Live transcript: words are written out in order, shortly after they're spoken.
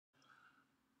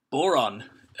Boron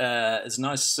is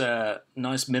a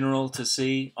nice mineral to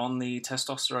see on the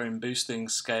testosterone boosting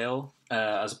scale,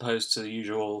 as opposed to the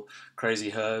usual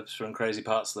crazy herbs from crazy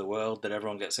parts of the world that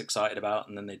everyone gets excited about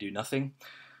and then they do nothing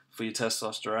for your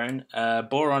testosterone.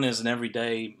 Boron is an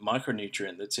everyday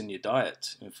micronutrient that's in your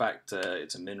diet. In fact,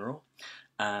 it's a mineral,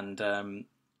 and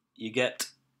you get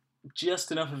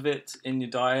just enough of it in your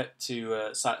diet to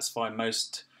satisfy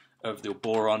most of the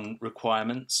boron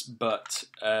requirements, but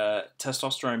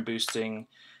testosterone boosting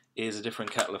is a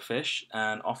different kettle of fish,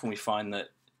 and often we find that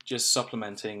just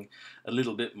supplementing a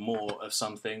little bit more of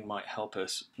something might help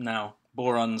us. Now,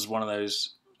 boron's one of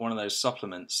those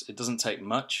supplements. It doesn't take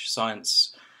much.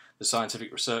 The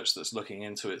scientific research that's looking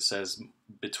into it says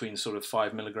between sort of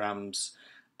 5 milligrams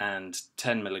and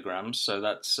 10 milligrams. So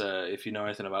that's, if you know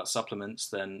anything about supplements,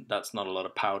 then that's not a lot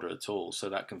of powder at all. So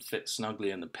that can fit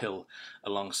snugly in the pill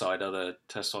alongside other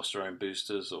testosterone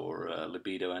boosters or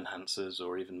libido enhancers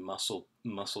or even muscle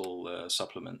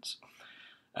supplements.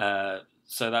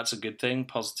 So that's a good thing,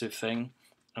 positive thing.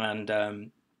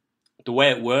 And the way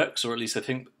it works, or at least I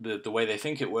think the way they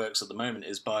think it works at the moment,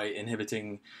 is by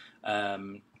inhibiting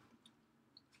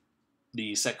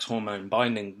the sex hormone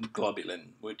binding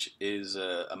globulin, which is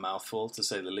a mouthful to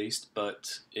say the least,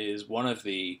 but is one of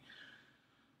the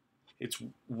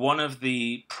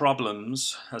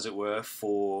problems, as it were,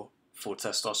 for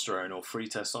testosterone or free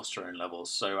testosterone levels.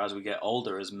 So as we get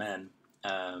older as men,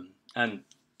 and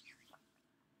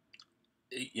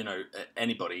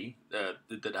anybody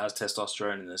that has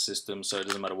testosterone in the system, so it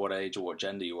doesn't matter what age or what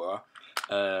gender you are.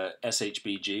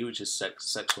 SHBG, which is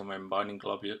sex hormone binding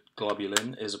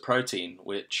globulin, is a protein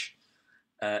which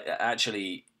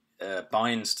actually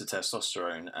binds to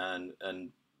testosterone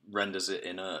and renders it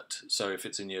inert. So if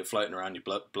it's in your floating around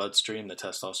your bloodstream, the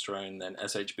testosterone, then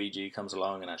SHBG comes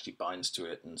along and actually binds to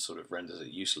it and sort of renders it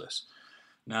useless.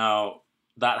 Now,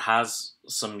 that has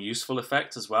some useful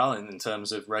effect as well in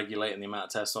terms of regulating the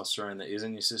amount of testosterone that is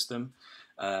in your system,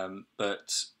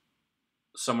 but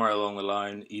somewhere along the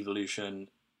line, evolution,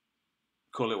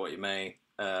 call it what you may,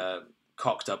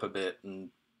 cocked up a bit and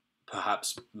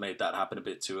perhaps made that happen a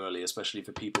bit too early, especially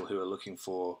for people who are looking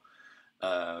for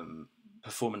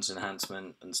performance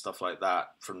enhancement and stuff like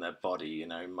that from their body,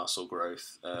 muscle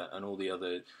growth, and all the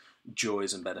other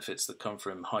joys and benefits that come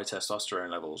from high testosterone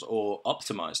levels, or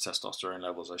optimized testosterone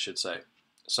levels, I should say.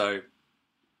 So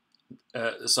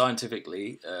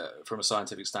scientifically, from a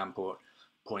scientific standpoint,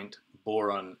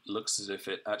 boron looks as if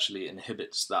it actually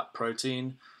inhibits that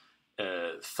protein,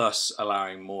 thus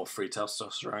allowing more free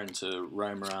testosterone to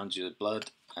roam around your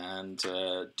blood and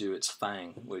do its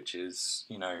thing, which is,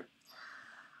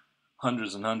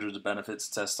 hundreds and hundreds of benefits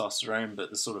to testosterone, but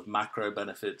the sort of macro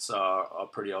benefits are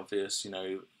pretty obvious.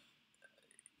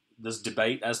 There's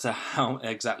debate as to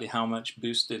exactly how much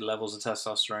boosted levels of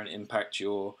testosterone impact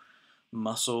your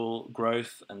muscle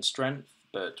growth and strength,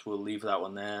 but we'll leave that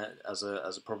one there as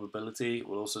a probability.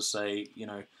 We'll also say,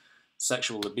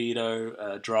 sexual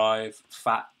libido, drive,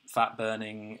 fat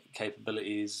burning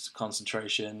capabilities,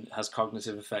 concentration. It has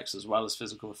cognitive effects as well as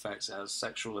physical effects. It has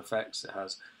sexual effects. It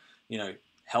has,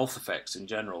 health effects in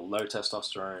general. Low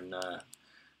testosterone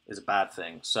is a bad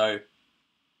thing. So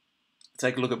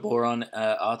take a look at Boron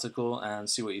article and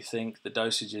see what you think. The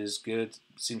dosage is good.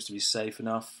 Seems to be safe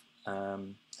enough.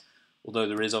 Although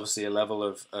there is obviously a level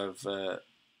of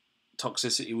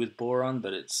toxicity with boron,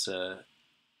 but it's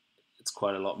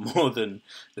quite a lot more than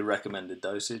the recommended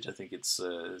dosage. I think it's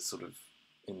sort of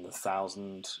in the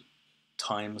 1,000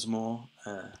 times more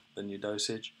than your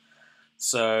dosage.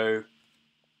 So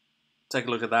take a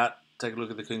look at that. Take a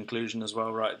look at the conclusion as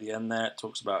well right at the end there. It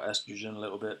talks about estrogen a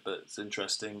little bit, but it's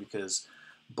interesting because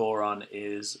boron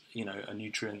is, a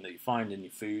nutrient that you find in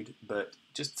your food, but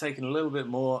just taking a little bit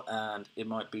more and it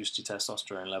might boost your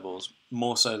testosterone levels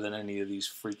more so than any of these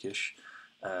freakish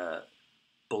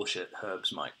bullshit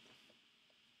herbs might.